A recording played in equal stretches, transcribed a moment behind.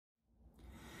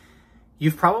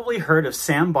You've probably heard of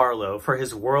Sam Barlow for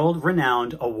his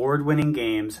world-renowned, award-winning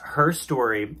games, Her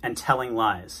Story and Telling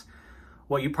Lies.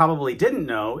 What you probably didn't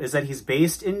know is that he's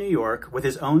based in New York with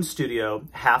his own studio,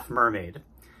 Half Mermaid.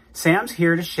 Sam's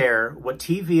here to share what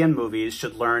TV and movies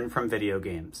should learn from video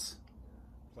games.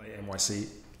 Play NYC.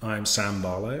 I'm Sam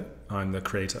Barlow. I'm the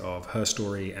creator of Her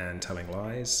Story and Telling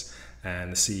Lies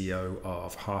and the CEO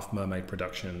of Half Mermaid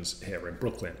Productions here in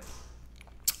Brooklyn.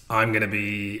 I'm going to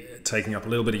be taking up a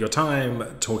little bit of your time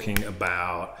talking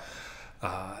about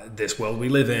this world we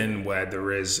live in, where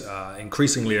there is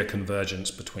increasingly a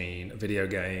convergence between video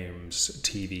games,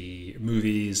 TV,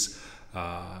 movies,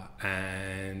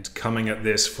 and coming at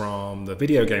this from the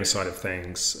video game side of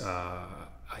things,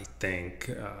 I think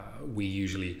we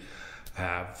usually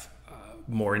have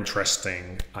more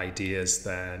interesting ideas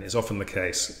than is often the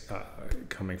case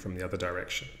coming from the other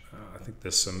direction. I think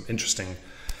there's some interesting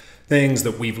things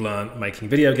that we've learned making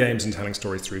video games and telling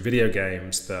stories through video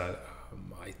games that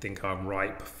I think are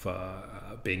ripe for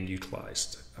being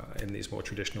utilized in these more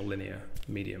traditional linear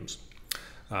mediums.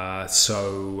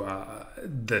 So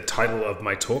the title of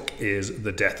my talk is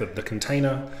The Death of the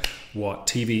Container: What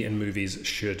TV and Movies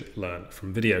Should Learn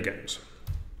from Video Games.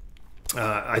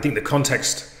 I think the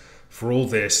context for all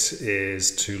this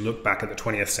is to look back at the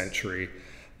 20th century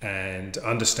and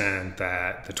understand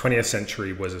that the 20th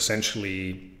century was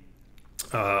essentially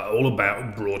all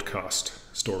about broadcast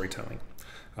storytelling.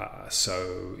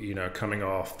 So, coming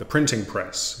off the printing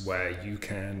press, where you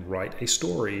can write a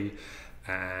story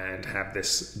and have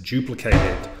this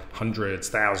duplicated hundreds,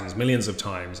 thousands, millions of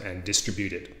times and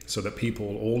distributed so that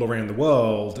people all around the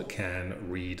world can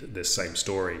read this same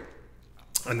story.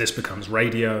 And this becomes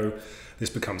radio,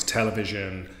 this becomes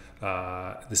television,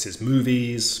 this is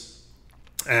movies.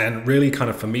 And really kind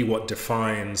of for me, what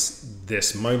defines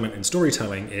this moment in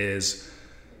storytelling is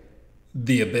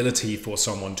the ability for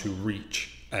someone to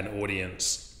reach an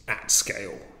audience at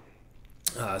scale.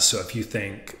 So if you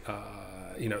think,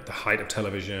 the height of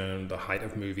television, the height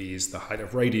of movies, the height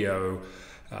of radio,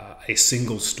 a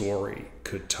single story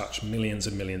could touch millions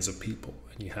and millions of people.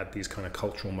 And you had these kind of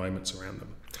cultural moments around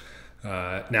them.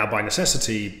 Now, by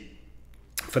necessity,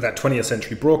 for that 20th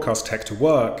century broadcast tech to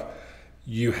work,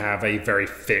 you have a very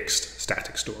fixed,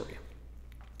 static story.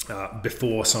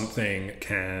 Before something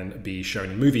can be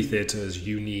shown in movie theaters,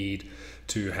 you need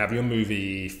to have your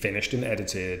movie finished and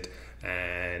edited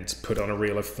and put on a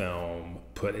reel of film,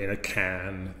 put in a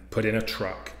can, put in a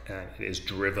truck, and it is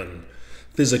driven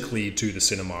physically to the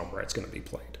cinema where it's going to be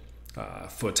played.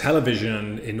 For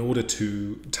television, in order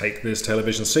to take this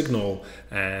television signal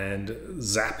and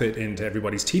zap it into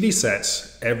everybody's TV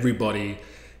sets, everybody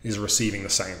is receiving the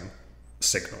same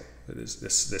signal.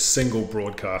 This single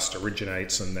broadcast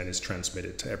originates and then is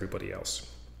transmitted to everybody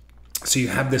else. So you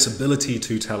have this ability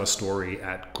to tell a story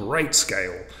at great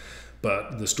scale,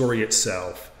 but the story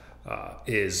itself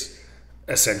is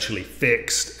essentially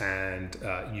fixed and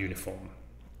uniform.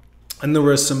 And there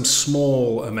are some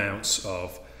small amounts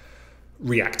of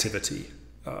reactivity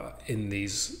in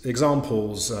these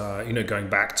examples, going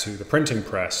back to the printing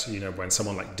press, when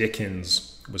someone like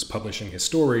Dickens was publishing his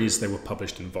stories, they were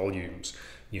published in volumes.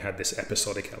 You had this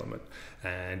episodic element,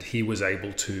 and he was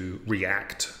able to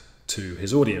react to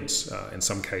his audience, in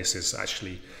some cases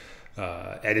actually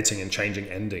editing and changing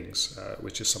endings,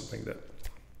 which is something that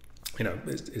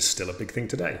is still a big thing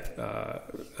today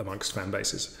amongst fan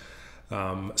bases.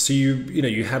 So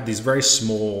you have these very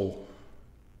small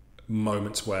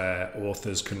moments where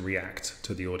authors can react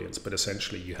to the audience, but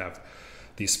essentially you have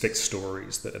these fixed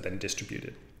stories that are then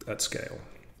distributed at scale.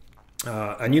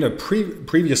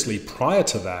 Previously, prior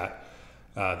to that,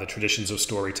 the traditions of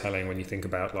storytelling, when you think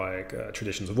about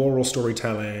traditions of oral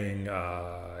storytelling,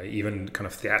 even kind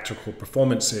of theatrical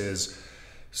performances,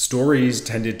 stories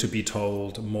tended to be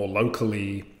told more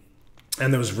locally,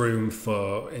 and there was room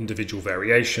for individual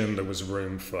variation. There was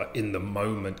room for in the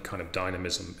moment kind of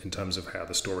dynamism in terms of how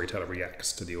the storyteller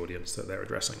reacts to the audience that they're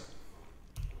addressing.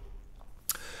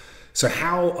 So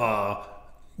how are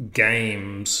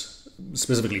games,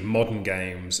 specifically modern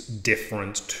games,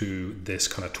 different to this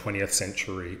kind of 20th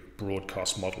century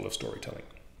broadcast model of storytelling?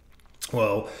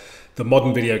 Well, the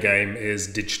modern video game is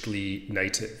digitally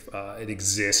native. It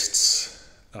exists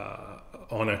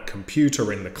on a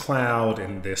computer in the cloud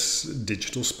in this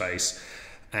digital space,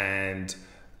 and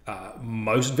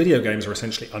most video games are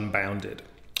essentially unbounded.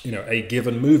 A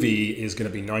given movie is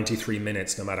going to be 93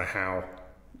 minutes no matter how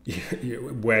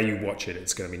where you watch it.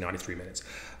 It's going to be 93 minutes.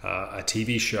 A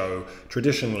TV show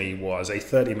traditionally was a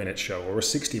 30-minute show or a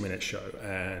 60-minute show,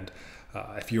 and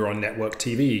if you're on network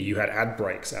TV, you had ad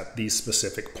breaks at these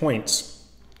specific points,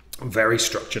 very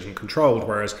structured and controlled,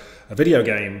 whereas a video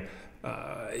game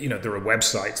there are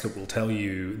websites that will tell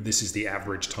you this is the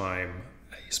average time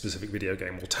a specific video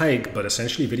game will take, but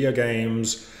essentially video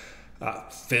games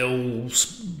fill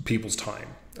people's time.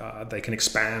 They can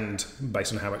expand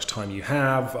based on how much time you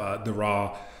have. There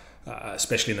are,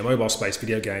 especially in the mobile space,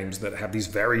 video games that have these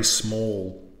very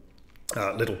small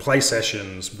little play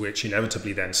sessions, which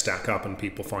inevitably then stack up, and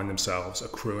people find themselves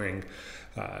accruing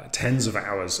tens of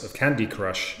hours of Candy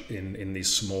Crush in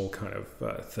these small kind of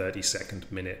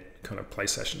 30-second, minute kind of play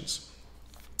sessions.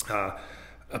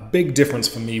 A big difference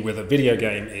for me with a video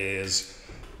game is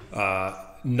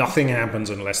nothing happens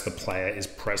unless the player is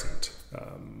present.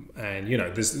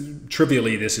 And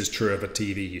trivially, this is true of a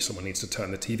TV. Someone needs to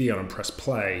turn the TV on and press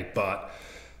play, but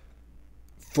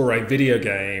for a video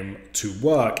game to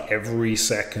work, every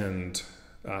second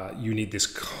you need this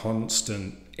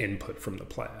constant input from the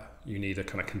player. You need a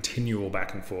kind of continual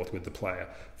back and forth with the player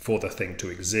for the thing to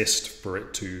exist, for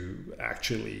it to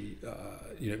actually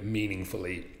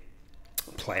meaningfully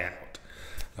play out,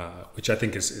 which I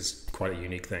think is quite a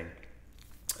unique thing.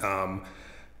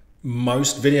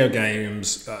 Most video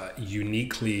games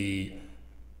uniquely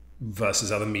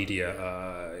versus other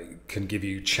media can give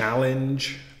you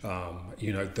challenge.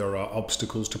 There are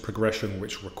obstacles to progression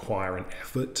which require an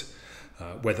effort,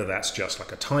 whether that's just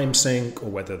like a time sink or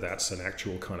whether that's an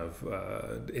actual kind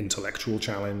of intellectual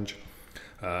challenge.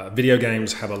 Video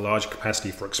games have a large capacity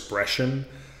for expression.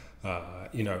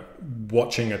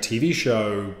 Watching a TV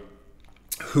show,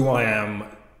 who I am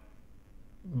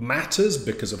matters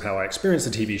because of how I experience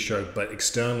the TV show, but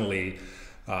externally,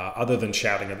 other than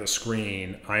shouting at the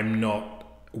screen, I'm not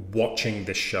watching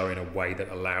this show in a way that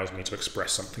allows me to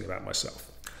express something about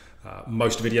myself.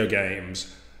 Most video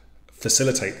games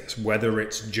facilitate this, whether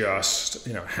it's just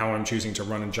how I'm choosing to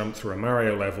run and jump through a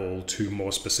Mario level, to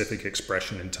more specific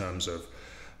expression in terms of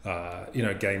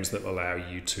games that allow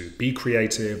you to be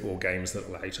creative, or games that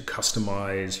allow you to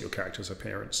customize your character's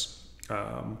appearance.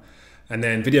 And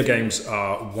then video games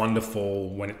are wonderful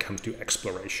when it comes to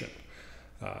exploration.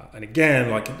 And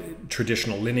again, like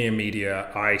traditional linear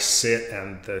media, I sit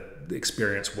and the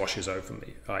experience washes over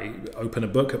me. I open a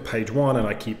book at page 1 and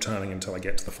I keep turning until I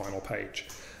get to the final page.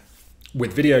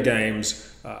 With video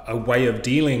games, a way of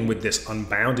dealing with this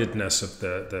unboundedness of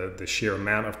the sheer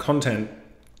amount of content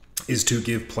is to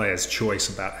give players choice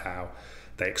about how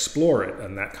they explore it.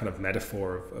 And that kind of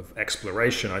metaphor of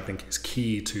exploration, I think, is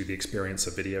key to the experience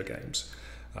of video games,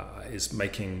 is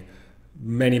making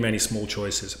many, many small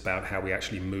choices about how we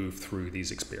actually move through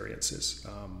these experiences.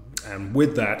 And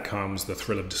with that comes the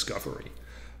thrill of discovery,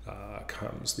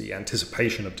 comes the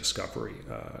anticipation of discovery,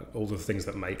 all the things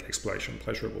that make exploration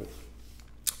pleasurable.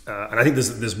 And I think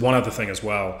there's one other thing as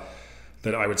well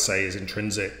that I would say is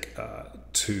intrinsic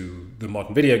to the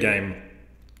modern video game,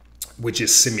 which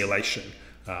is simulation.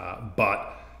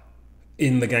 But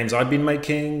in the games I've been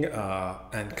making,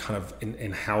 and kind of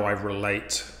in how I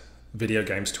relate video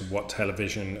games to what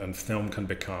television and film can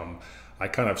become, I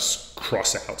kind of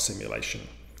cross out simulation,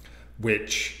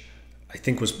 which I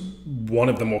think was one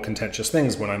of the more contentious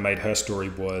things when I made Her Story.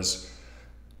 Was,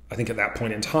 I think at that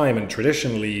point in time, and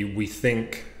traditionally, we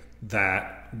think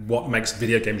that what makes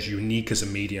video games unique as a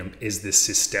medium is this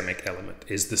systemic element,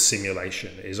 is the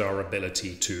simulation, is our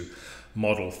ability to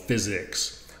model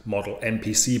physics, model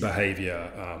NPC behavior,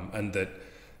 and that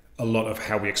a lot of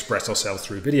how we express ourselves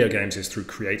through video games is through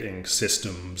creating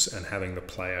systems and having the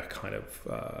player kind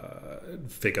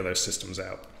of figure those systems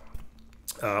out.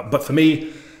 But for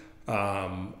me,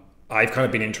 I've kind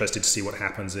of been interested to see what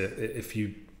happens if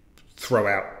you throw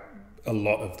out a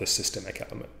lot of the systemic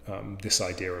element, this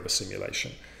idea of a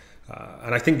simulation.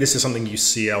 And I think this is something you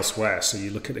see elsewhere. So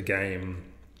you look at a game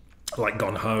like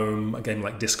Gone Home, a game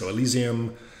like Disco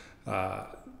Elysium.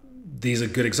 These are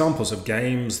good examples of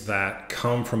games that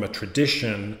come from a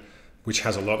tradition which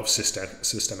has a lot of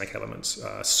systemic elements.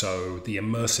 So the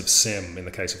immersive sim, in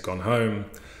the case of Gone Home,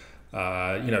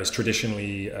 is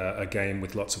traditionally a game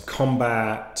with lots of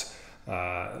combat,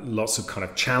 lots of kind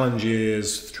of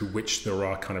challenges through which there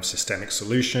are kind of systemic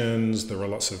solutions. There are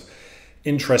lots of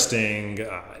interesting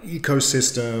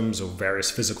ecosystems or various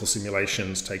physical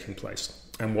simulations taking place.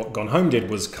 And what Gone Home did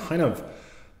was kind of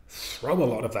throw a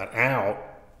lot of that out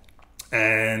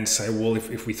and say, well,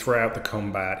 if we throw out the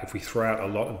combat, if we throw out a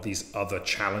lot of these other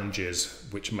challenges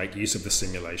which make use of the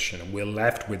simulation, and we're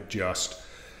left with just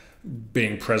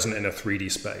being present in a 3D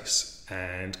space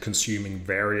and consuming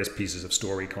various pieces of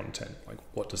story content, like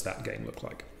what does that game look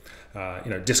like?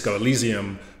 Disco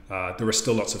Elysium, there are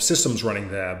still lots of systems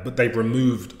running there, but they've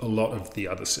removed a lot of the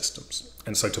other systems.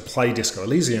 And so to play Disco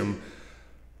Elysium,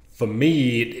 for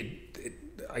me,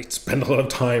 I spend a lot of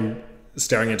time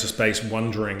staring into space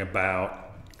wondering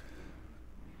about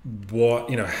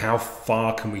how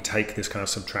far can we take this kind of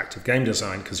subtractive game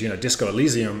design? Because, Disco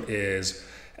Elysium is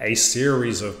a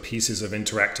series of pieces of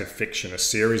interactive fiction, a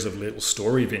series of little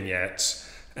story vignettes,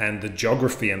 and the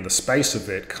geography and the space of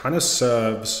it kind of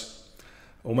serves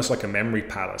almost like a memory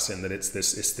palace, in that it's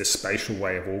this spatial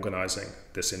way of organizing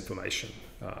this information.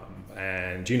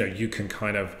 And you can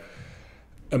kind of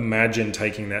imagine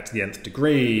taking that to the nth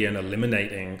degree and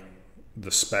eliminating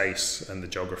the space and the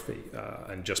geography,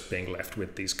 and just being left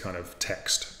with these kind of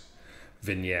text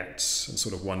vignettes and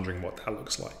sort of wondering what that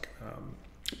looks like.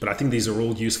 But I think these are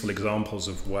all useful examples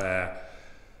of where,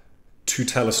 to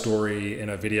tell a story in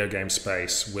a video game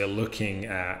space, we're looking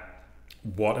at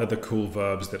what are the cool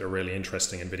verbs that are really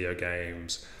interesting in video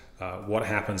games. What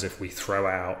happens if we throw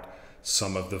out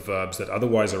some of the verbs that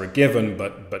otherwise are a given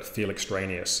but feel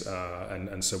extraneous,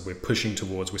 and so we're pushing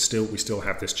towards, we still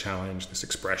have this challenge, this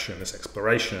expression, this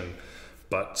exploration,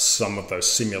 but some of those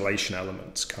simulation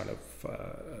elements kind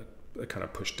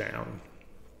of pushed down.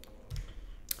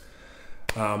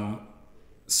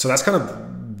 So that's kind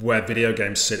of where video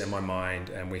games sit in my mind,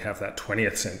 and we have that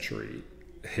 20th century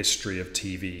history of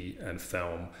TV and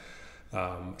film.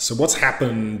 So what's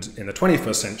happened in the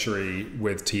 21st century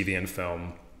with TV and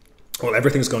film? Well,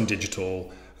 everything's gone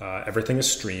digital. Everything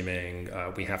is streaming.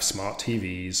 We have smart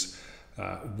TVs.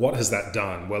 What has that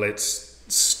done? Well, it's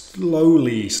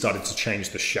slowly started to change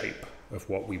the shape of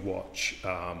what we watch.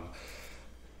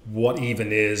 What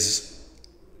even is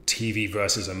TV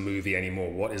versus a movie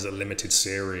anymore? What is a limited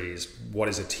series? What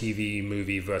is a TV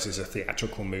movie versus a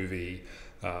theatrical movie?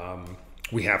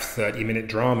 We have 30-minute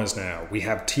dramas now. We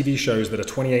have TV shows that are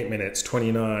 28 minutes,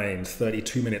 29,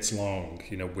 32 minutes long.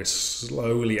 We're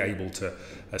slowly able to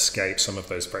escape some of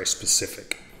those very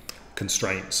specific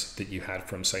constraints that you had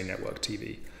from, say, network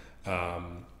TV.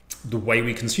 The way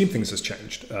we consume things has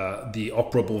changed. The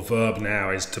operable verb now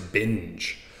is to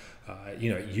binge.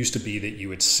 It used to be that you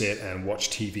would sit and watch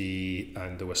TV,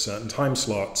 and there were certain time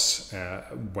slots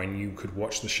when you could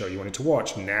watch the show you wanted to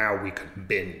watch. Now we could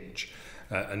binge.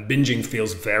 And binging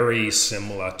feels very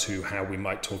similar to how we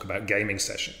might talk about gaming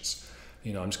sessions.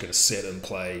 I'm just going to sit and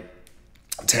play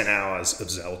 10 hours of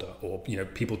Zelda. Or,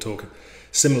 people talk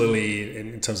similarly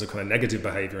in terms of kind of negative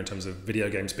behavior, in terms of video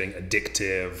games being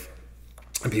addictive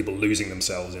and people losing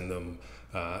themselves in them.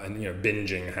 And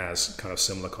binging has kind of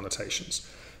similar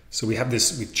connotations. So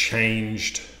we've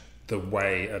changed the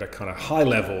way at a kind of high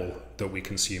level that we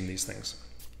consume these things.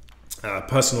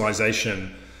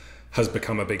 Personalization has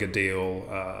become a bigger deal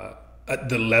at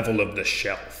the level of the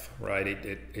shelf, right?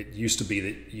 It used to be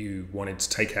that you wanted to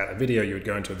take out a video, you would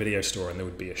go into a video store and there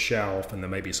would be a shelf, and there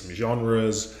may be some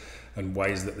genres and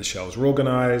ways that the shelves were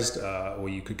organized, or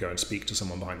you could go and speak to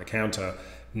someone behind the counter.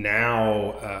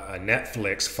 Now a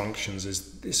Netflix functions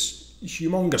as this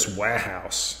humongous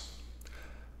warehouse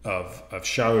of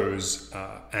shows,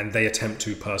 and they attempt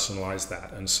to personalize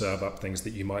that and serve up things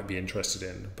that you might be interested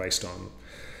in based on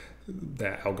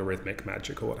their algorithmic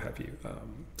magic or what have you.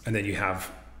 And then you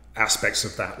have aspects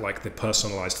of that, like the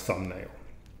personalized thumbnail.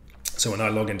 So when I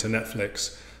log into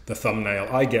Netflix, the thumbnail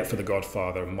I get for The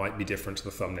Godfather might be different to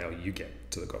the thumbnail you get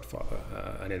to The Godfather.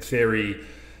 And in theory,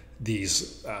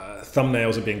 these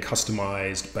thumbnails are being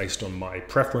customized based on my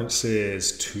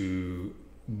preferences to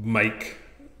make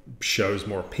shows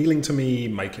more appealing to me,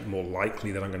 make it more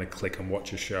likely that I'm going to click and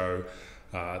watch a show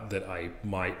that I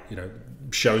might,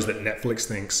 shows that Netflix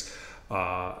thinks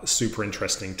are super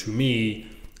interesting to me.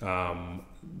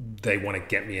 They want to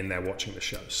get me in there watching the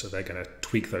show. So they're going to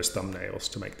tweak those thumbnails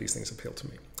to make these things appeal to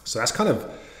me. So that's kind of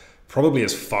probably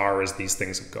as far as these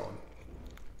things have gone.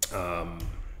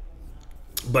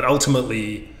 But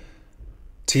ultimately,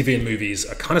 TV and movies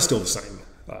are kind of still the same.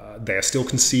 They are still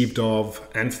conceived of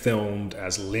and filmed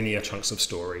as linear chunks of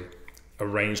story,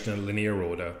 arranged in a linear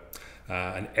order.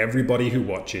 And everybody who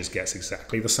watches gets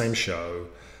exactly the same show,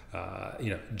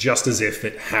 just as if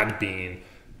it had been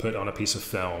put on a piece of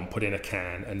film, put in a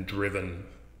can, and driven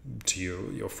to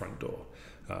your front door.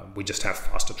 We just have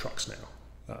faster trucks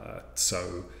now.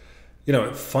 So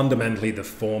fundamentally, the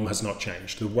form has not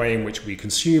changed. The way in which we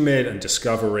consume it and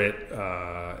discover it,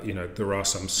 there are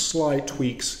some slight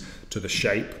tweaks to the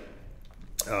shape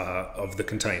of the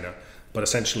container, but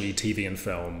essentially TV and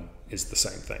film is the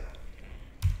same thing.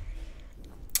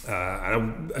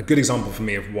 And a good example for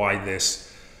me of why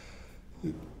this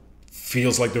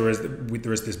feels like there is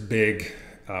this big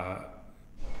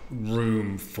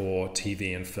room for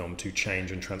TV and film to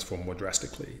change and transform more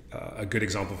drastically. A good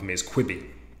example for me is Quibi.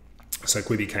 So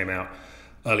Quibi came out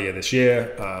earlier this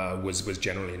year, was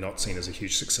generally not seen as a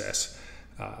huge success.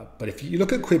 But if you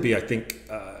look at Quibi, I think,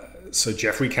 so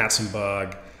Jeffrey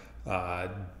Katzenberg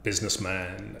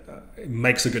businessman,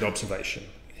 makes a good observation.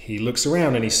 He looks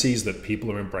around and he sees that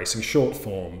people are embracing short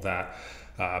form, that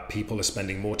people are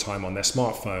spending more time on their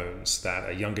smartphones, that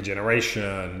a younger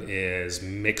generation is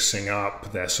mixing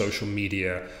up their social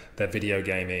media, their video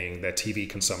gaming, their TV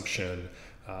consumption,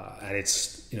 and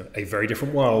it's a very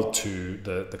different world to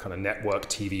the kind of network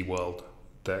TV world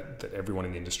that everyone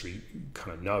in the industry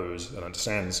kind of knows and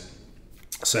understands.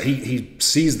 So he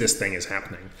sees this thing is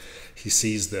happening. He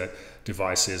sees that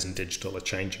devices and digital are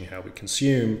changing how we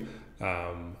consume,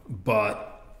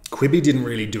 but Quibi didn't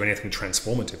really do anything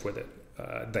transformative with it.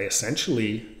 They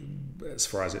essentially, as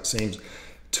far as it seems,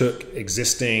 took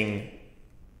existing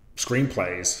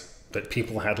screenplays that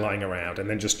people had lying around and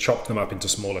then just chopped them up into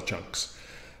smaller chunks,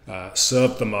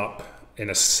 served them up in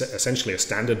essentially a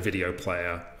standard video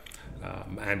player,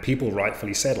 and people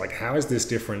rightfully said, like, how is this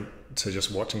different to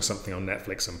just watching something on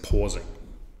Netflix and pausing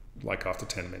like after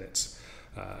 10 minutes?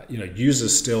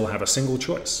 Users still have a single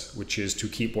choice, which is to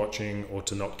keep watching or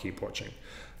to not keep watching.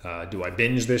 Do I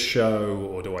binge this show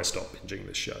or do I stop binging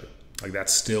this show? Like,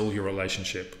 that's still your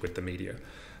relationship with the media.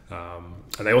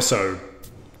 And they also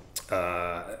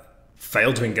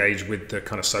failed to engage with the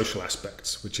kind of social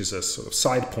aspects, which is a sort of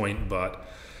side point, but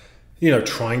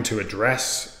trying to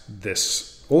address this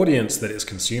audience that is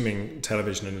consuming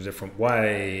television in a different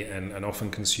way and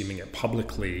often consuming it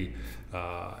publicly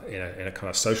in a kind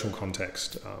of social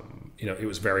context. It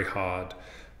was very hard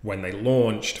when they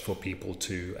launched for people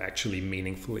to actually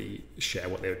meaningfully share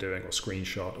what they were doing or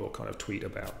screenshot or kind of tweet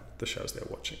about the shows they're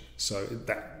watching. So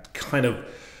that kind of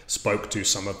spoke to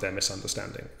some of their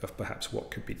misunderstanding of perhaps what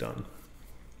could be done.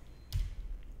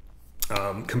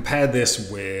 Compare this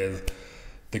with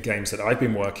the games that I've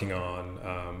been working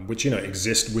on, which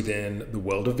exist within the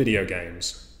world of video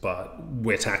games, but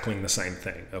we're tackling the same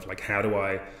thing of, like, how do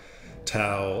I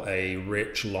tell a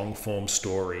rich long form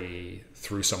story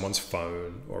through someone's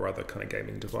phone or other kind of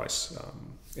gaming device.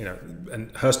 And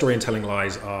her story and telling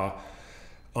lies are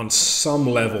on some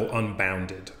level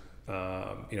unbounded.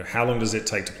 How long does it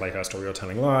take to play her story or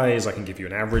telling lies? I can give you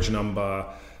an average number.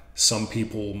 Some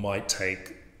people might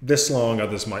take this long,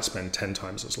 others might spend 10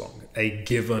 times as long. A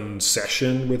given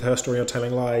session with her story or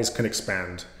telling lies can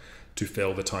expand to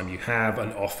fill the time you have,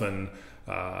 and often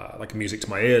like music to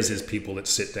my ears is people that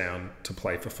sit down to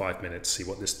play for 5 minutes, see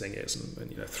what this thing is,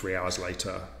 and 3 hours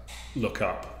later look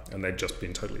up and they've just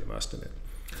been totally immersed in it.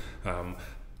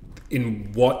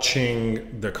 In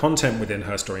watching the content within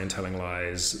her story and telling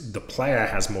lies, the player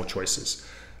has more choices.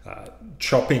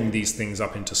 Chopping these things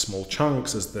up into small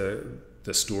chunks as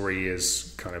the story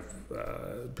is kind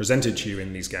of presented to you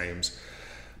in these games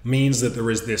means that there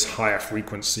is this higher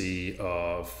frequency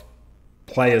of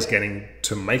players getting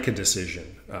to make a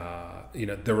decision.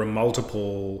 There are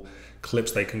multiple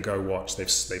clips they can go watch. They've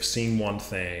seen one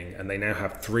thing and they now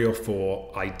have 3 or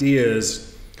 4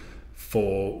 ideas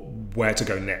for where to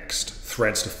go next,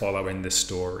 threads to follow in this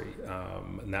story.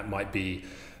 And that might be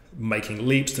making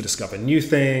leaps to discover new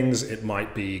things. It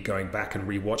might be going back and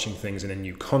rewatching things in a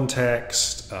new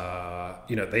context.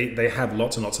 They have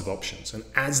lots and lots of options. And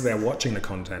as they're watching the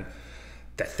content,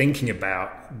 they're thinking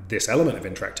about this element of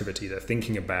interactivity. They're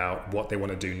thinking about what they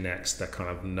want to do next. They're kind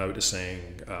of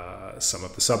noticing some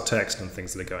of the subtext and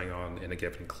things that are going on in a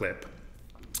given clip.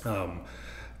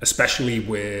 Especially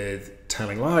with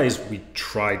telling lies, we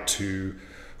tried to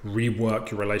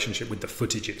rework your relationship with the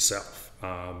footage itself.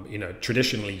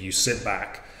 Traditionally you sit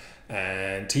back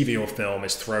and TV or film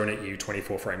is thrown at you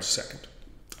 24 frames a second.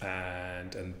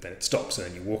 And then it stops and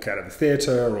then you walk out of the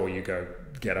theater or you go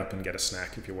get up and get a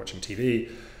snack if you're watching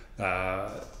TV.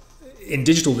 In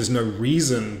digital, there's no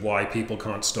reason why people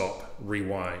can't stop,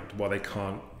 rewind, why they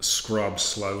can't scrub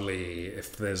slowly.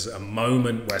 If there's a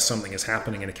moment where something is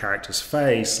happening in a character's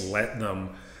face, let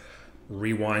them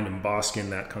rewind and bask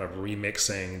in that kind of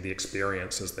remixing the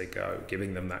experience as they go,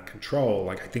 giving them that control.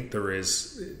 Like, I think there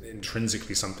is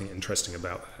intrinsically something interesting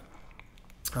about that.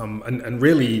 And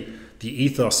really, the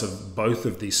ethos of both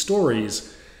of these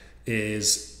stories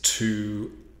is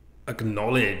to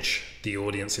acknowledge the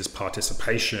audience's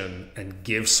participation and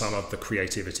give some of the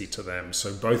creativity to them.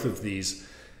 So both of these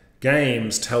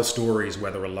games tell stories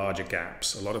where there are larger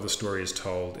gaps. A lot of the story is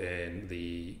told in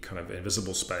the kind of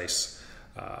invisible space,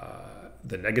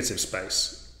 the negative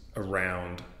space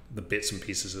around the bits and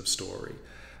pieces of story.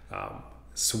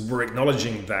 So we're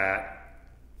acknowledging that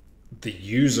the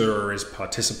user is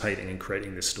participating in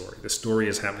creating this story. The story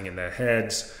is happening in their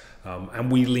heads,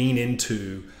 and we lean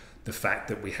into the fact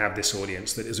that we have this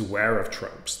audience that is aware of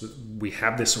tropes, that we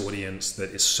have this audience that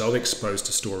is so exposed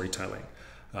to storytelling,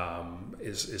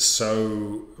 is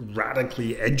so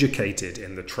radically educated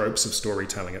in the tropes of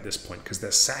storytelling at this point, because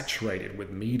they're saturated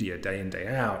with media day in, day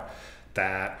out,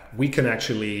 that we can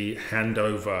actually hand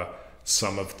over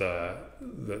some of the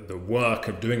work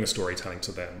of doing the storytelling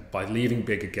to them by leaving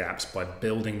bigger gaps, by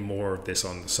building more of this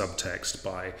on the subtext,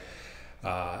 by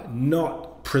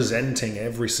not presenting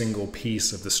every single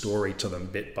piece of the story to them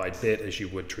bit by bit as you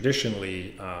would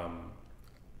traditionally.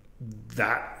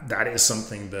 That is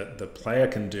something that the player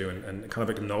can do, and kind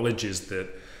of acknowledges that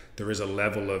there is a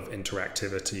level of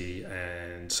interactivity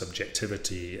and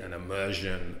subjectivity and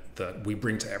immersion that we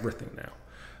bring to everything now.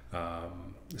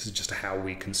 This is just how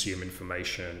we consume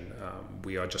information.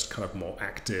 We are just kind of more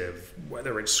active,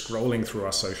 whether it's scrolling through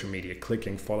our social media,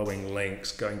 clicking, following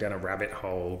links, going down a rabbit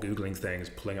hole, Googling things,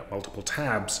 pulling up multiple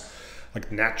tabs.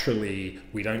 Like, naturally,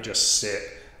 we don't just sit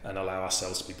and allow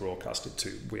ourselves to be broadcasted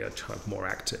to. We are kind of more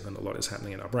active, and a lot is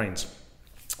happening in our brains.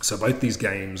 So both these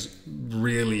games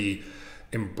really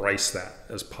embrace that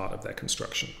as part of their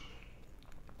construction.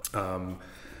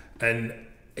 And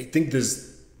I think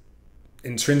there's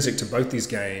intrinsic to both these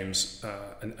games,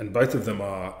 and both of them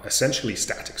are essentially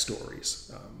static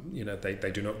stories.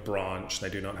 They do not branch, they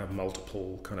do not have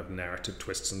multiple kind of narrative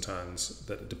twists and turns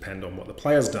that depend on what the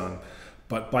player's done,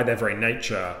 but by their very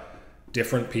nature,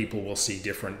 different people will see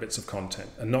different bits of content.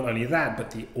 And not only that,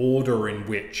 but the order in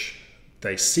which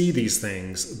they see these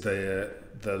things, the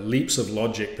leaps of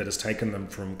logic that has taken them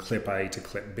from clip A to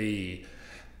clip B,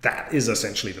 that is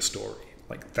essentially the story.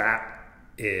 Like, that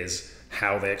is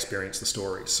how they experience the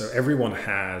story. So everyone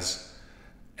has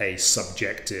a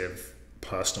subjective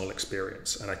personal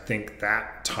experience. And I think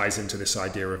that ties into this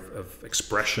idea of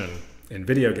expression in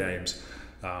video games.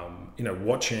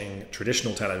 Watching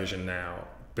traditional television now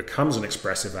becomes an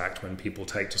expressive act when people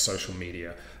take to social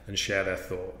media and share their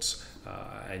thoughts,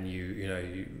 and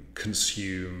you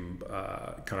consume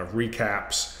kind of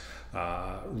recaps,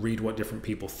 read what different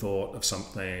people thought of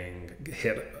something,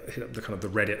 hit up the kind of the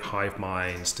Reddit hive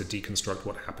minds to deconstruct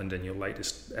what happened in your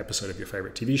latest episode of your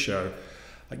favorite TV show.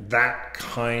 Like, that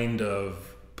kind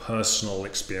of personal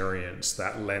experience,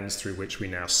 that lens through which we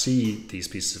now see these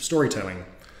pieces of storytelling,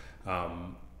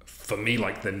 for me,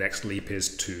 like, the next leap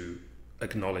is to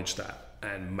acknowledge that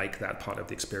and make that part of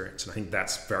the experience. And I think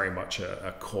that's very much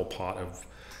a core part of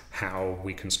how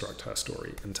we construct our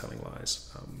story and telling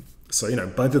lies. So,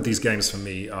 both of these games for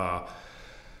me are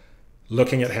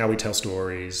looking at how we tell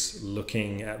stories,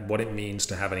 looking at what it means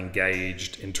to have an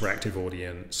engaged, interactive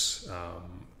audience,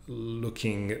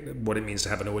 looking at what it means to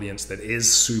have an audience that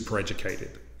is super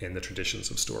educated in the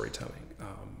traditions of storytelling,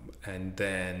 and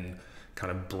then kind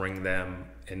of bring them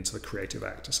into the creative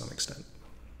act to some extent.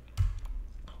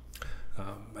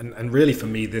 And really, for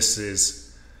me, this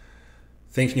is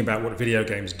thinking about what video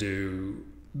games do.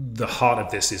 The heart of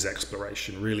this is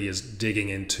exploration, really is digging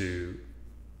into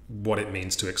what it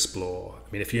means to explore.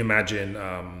 I mean, if you imagine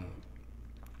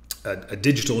a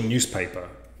digital newspaper,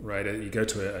 right? You go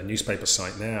to a newspaper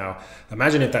site now,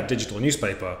 imagine if that digital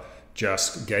newspaper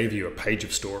just gave you a page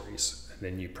of stories, and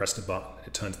then you press the button,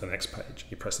 it turns to the next page.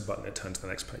 You press the button, it turns to the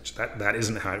next page. That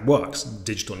isn't how it works.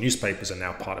 Digital newspapers are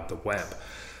now part of the web.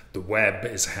 The web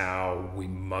is how we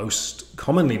most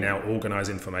commonly now organize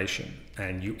information,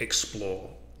 and you explore.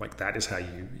 Like, that is how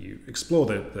you explore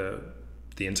the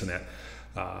internet.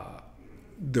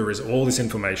 There is all this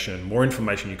information, more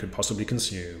information you could possibly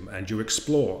consume, and you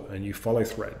explore and you follow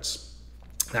threads.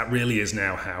 That really is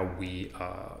now how we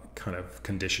are kind of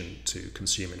conditioned to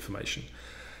consume information.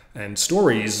 And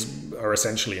stories are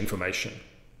essentially information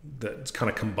that's kind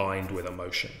of combined with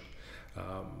emotion.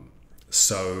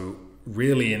 So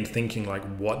really, in thinking, like,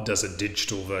 what does a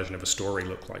digital version of a story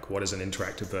look like? What does an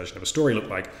interactive version of a story look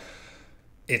like?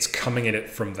 It's coming at it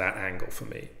from that angle for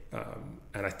me.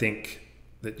 And I think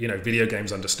that, video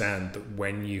games understand that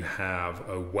when you have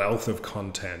a wealth of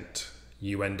content,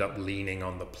 you end up leaning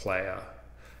on the player,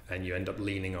 and you end up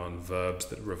leaning on verbs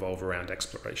that revolve around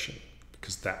exploration,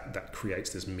 because that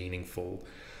creates this meaningful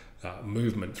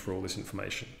movement through all this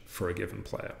information for a given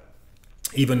player.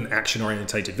 Even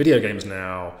action-orientated video games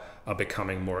now are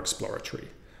becoming more exploratory.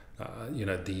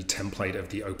 The template of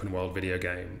the open world video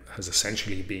game has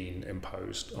essentially been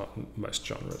imposed on most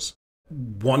genres.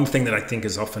 One thing that I think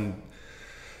has often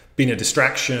been a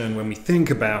distraction when we think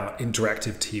about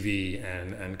interactive TV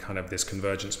and kind of this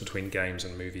convergence between games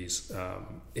and movies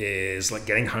is like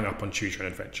getting hung up on choose your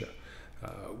own adventure,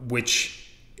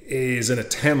 which is an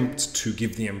attempt to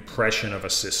give the impression of a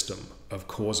system of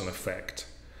cause and effect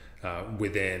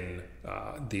within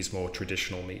these more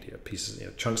traditional media pieces,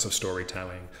 chunks of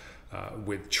storytelling,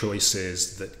 with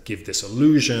choices that give this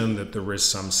illusion that there is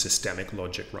some systemic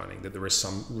logic running, that there is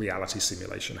some reality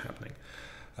simulation happening.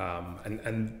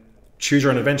 And Choose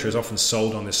Your Own Adventure is often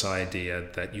sold on this idea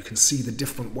that you can see the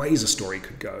different ways a story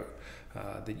could go,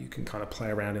 that you can kind of play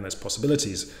around in those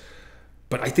possibilities.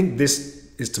 But I think this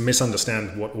is to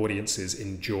misunderstand what audiences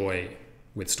enjoy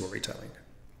with storytelling.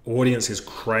 Audiences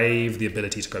crave the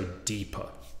ability to go deeper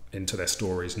into their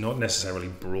stories, not necessarily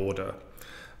broader.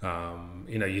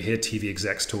 You hear TV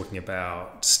execs talking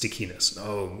about stickiness.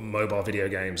 Oh, mobile video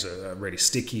games are really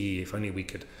sticky. If only we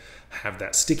could have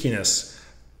that stickiness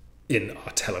in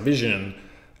our television.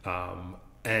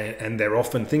 And they're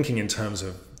often thinking in terms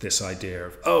of this idea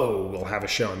of, oh, we'll have a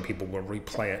show and people will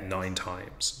replay it 9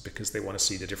 times because they want to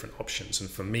see the different options. And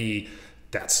for me,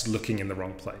 that's looking in the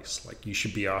wrong place. Like, you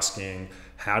should be asking,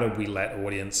 how do we let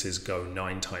audiences go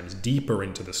 9 times deeper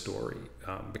into the story?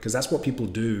 Because that's what people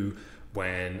do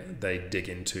when they dig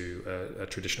into a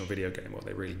traditional video game, or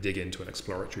they really dig into an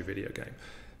exploratory video game.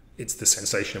 It's the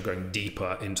sensation of going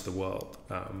deeper into the world,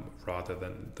 rather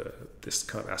than this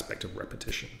kind of aspect of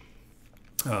repetition.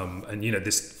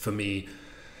 This, for me,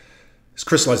 is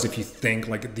crystallized if you think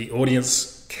like the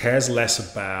audience cares less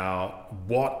about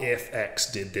what if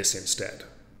X did this instead.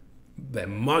 They're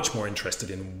much more interested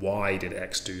in why did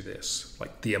X do this.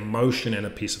 Like, the emotion in a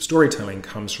piece of storytelling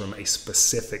comes from a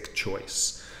specific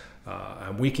choice.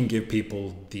 And we can give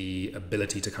people the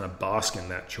ability to kind of bask in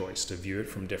that choice, to view it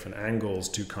from different angles,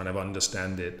 to kind of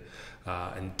understand it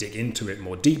and dig into it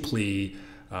more deeply,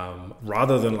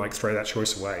 rather than like throw that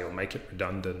choice away or make it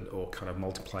redundant or kind of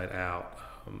multiply it out.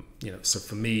 So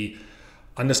for me,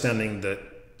 understanding that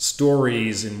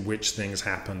stories in which things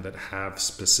happen that have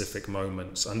specific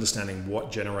moments, understanding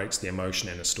what generates the emotion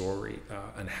in a story,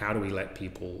 and how do we let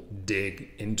people dig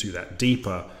into that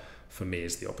deeper, for me,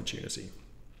 is the opportunity.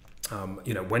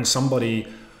 When somebody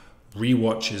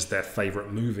rewatches their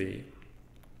favorite movie,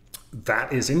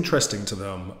 that is interesting to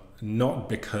them, not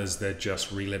because they're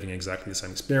just reliving exactly the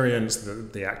same experience.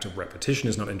 The act of repetition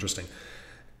is not interesting.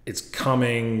 It's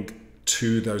coming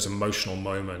to those emotional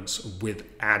moments with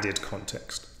added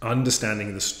context.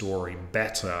 Understanding the story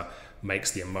better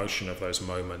makes the emotion of those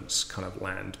moments kind of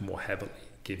land more heavily,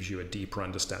 gives you a deeper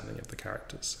understanding of the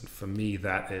characters. And for me,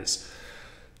 that is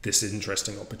this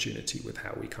interesting opportunity with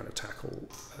how we kind of tackle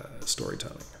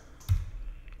storytelling.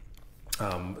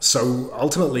 So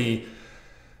ultimately,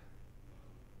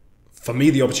 for me,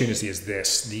 the opportunity is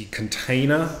this: the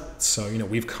container. So,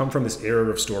 we've come from this era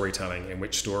of storytelling in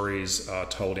which stories are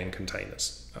told in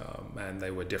containers, and they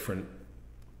were different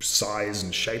size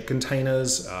and shape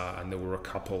containers, and there were a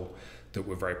couple that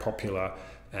were very popular.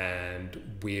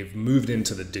 And we've moved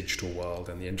into the digital world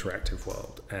and the interactive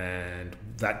world. And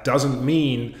that doesn't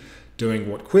mean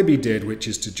doing what Quibi did, which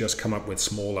is to just come up with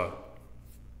smaller,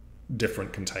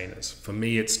 different containers. For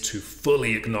me, it's to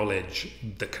fully acknowledge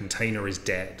the container is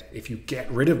dead. If you get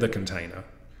rid of the container,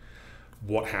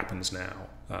 what happens now?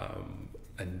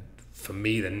 And for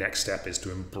me, the next step is to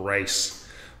embrace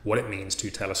what it means to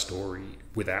tell a story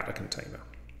without a container,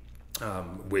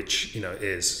 which,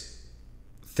 is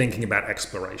thinking about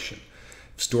exploration.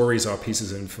 Stories are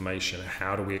pieces of information.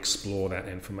 How do we explore that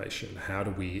information? How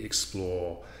do we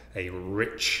explore a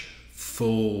rich,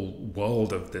 full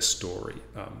world of this story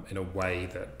in a way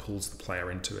that pulls the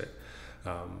player into it?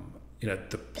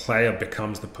 The player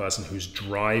becomes the person who's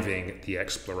driving the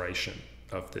exploration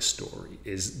of this story.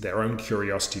 Is their own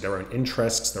curiosity, their own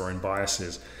interests, their own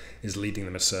biases is leading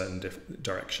them a certain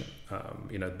direction.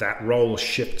 That role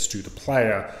shifts to the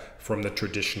player from the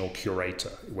traditional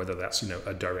curator, whether that's,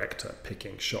 a director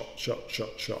picking shot,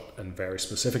 and very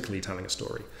specifically telling a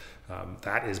story.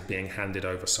 That is being handed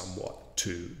over somewhat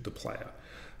to the player,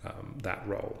 that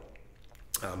role.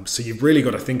 So you've really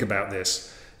got to think about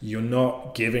this. You're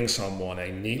not giving someone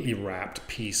a neatly wrapped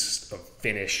piece of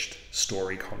finished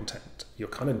story content. You're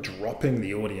kind of dropping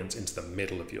the audience into the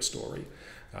middle of your story.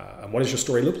 And what does your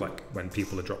story look like when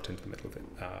people are dropped into the middle of it?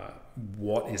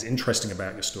 What is interesting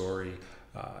about your story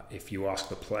if you ask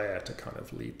the player to kind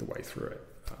of lead the way through it?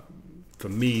 For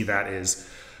me, that is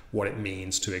what it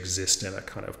means to exist in a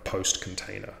kind of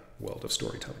post-container world of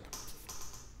storytelling.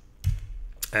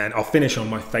 And I'll finish on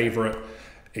my favorite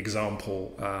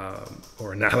example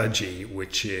or analogy,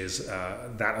 which is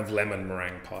that of lemon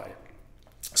meringue pie.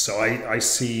 So I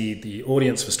see the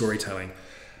audience for storytelling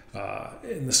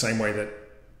in the same way that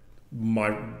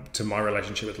my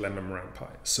relationship with lemon meringue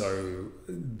pie. So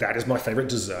that is my favorite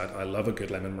dessert. I love a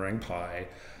good lemon meringue pie.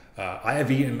 I have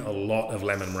eaten a lot of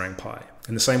lemon meringue pie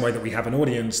in the same way that we have an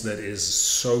audience that is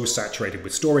so saturated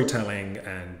with storytelling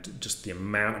and just the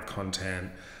amount of content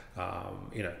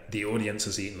The audience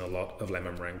has eaten a lot of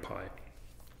lemon meringue pie.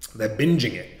 They're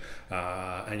binging it.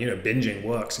 And binging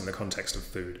works in the context of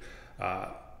food.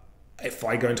 If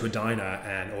I go into a diner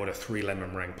and order 3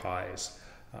 lemon meringue pies,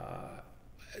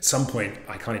 at some point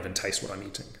I can't even taste what I'm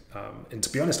eating. And to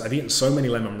be honest, I've eaten so many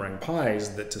lemon meringue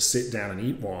pies that to sit down and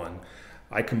eat one,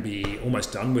 I can be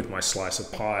almost done with my slice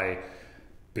of pie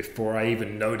before I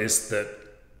even notice that,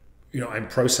 I'm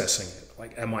processing it.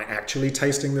 Like, am I actually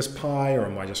tasting this pie, or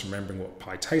am I just remembering what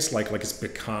pie tastes like? Like, it's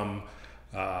become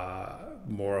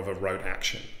more of a rote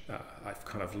action. I've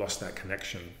kind of lost that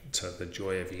connection to the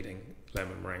joy of eating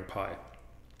lemon meringue pie.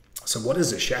 So what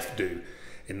does a chef do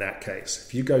in that case?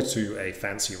 If you go to a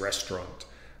fancy restaurant,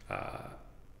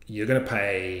 you're going to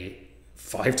pay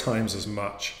 5 times as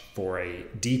much for a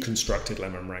deconstructed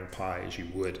lemon meringue pie as you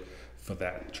would for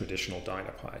that traditional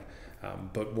diner pie.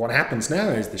 But what happens now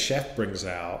is the chef brings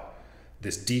out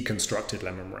this deconstructed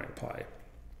lemon meringue pie.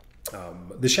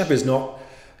 The chef is not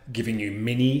giving you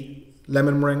mini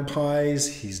lemon meringue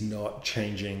pies. He's not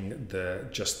changing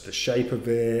just the shape of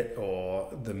it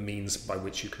or the means by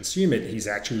which you consume it. He's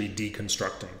actually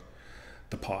deconstructing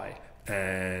the pie.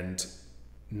 And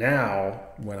now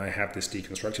when I have this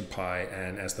deconstructed pie,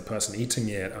 and as the person eating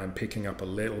it, I'm picking up a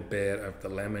little bit of the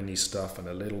lemony stuff and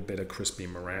a little bit of crispy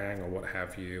meringue or what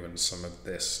have you, and some of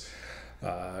this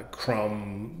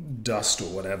crumb dust or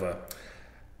whatever,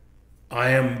 I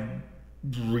am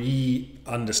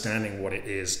re-understanding what it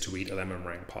is to eat a lemon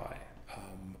meringue pie.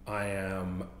 I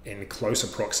am in closer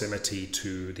proximity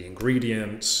to the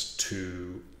ingredients,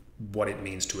 to what it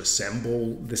means to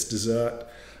assemble this dessert,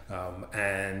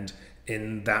 and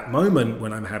in that moment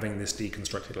when I'm having this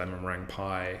deconstructed lemon meringue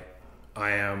pie,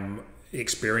 I am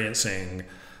experiencing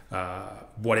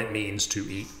what it means to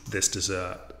eat this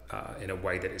dessert in a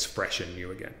way that is fresh and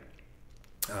new again.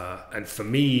 And for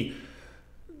me,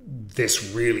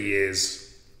 this really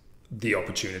is the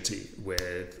opportunity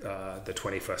with the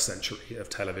 21st century of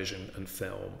television and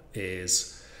film,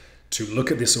 is to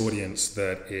look at this audience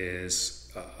that is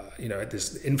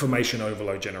this information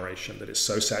overload generation that is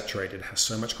so saturated, has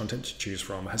so much content to choose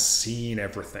from, has seen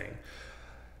everything,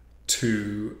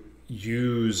 to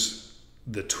use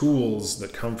the tools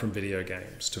that come from video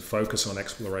games to focus on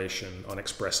exploration, on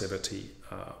expressivity,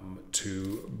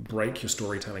 to break your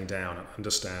storytelling down and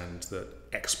understand that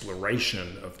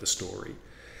exploration of the story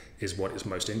is what is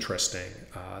most interesting,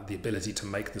 the ability to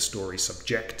make the story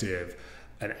subjective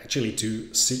and actually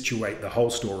to situate the whole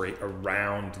story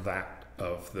around that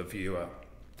of the viewer,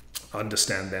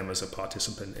 understand them as a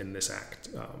participant in this act.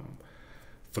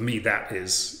 For me, that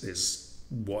is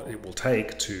what it will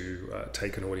take to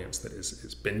take an audience that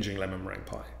is binging lemon meringue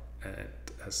pie and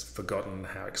has forgotten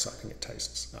how exciting it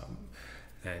tastes,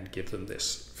 and give them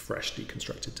this fresh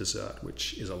deconstructed dessert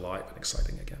which is alive and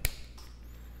exciting again.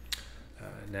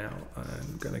 Now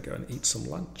I'm going to go and eat some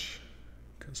lunch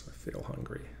because I feel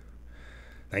hungry.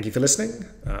 Thank you for listening,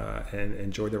 and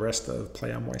enjoy the rest of Play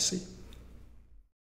NYC.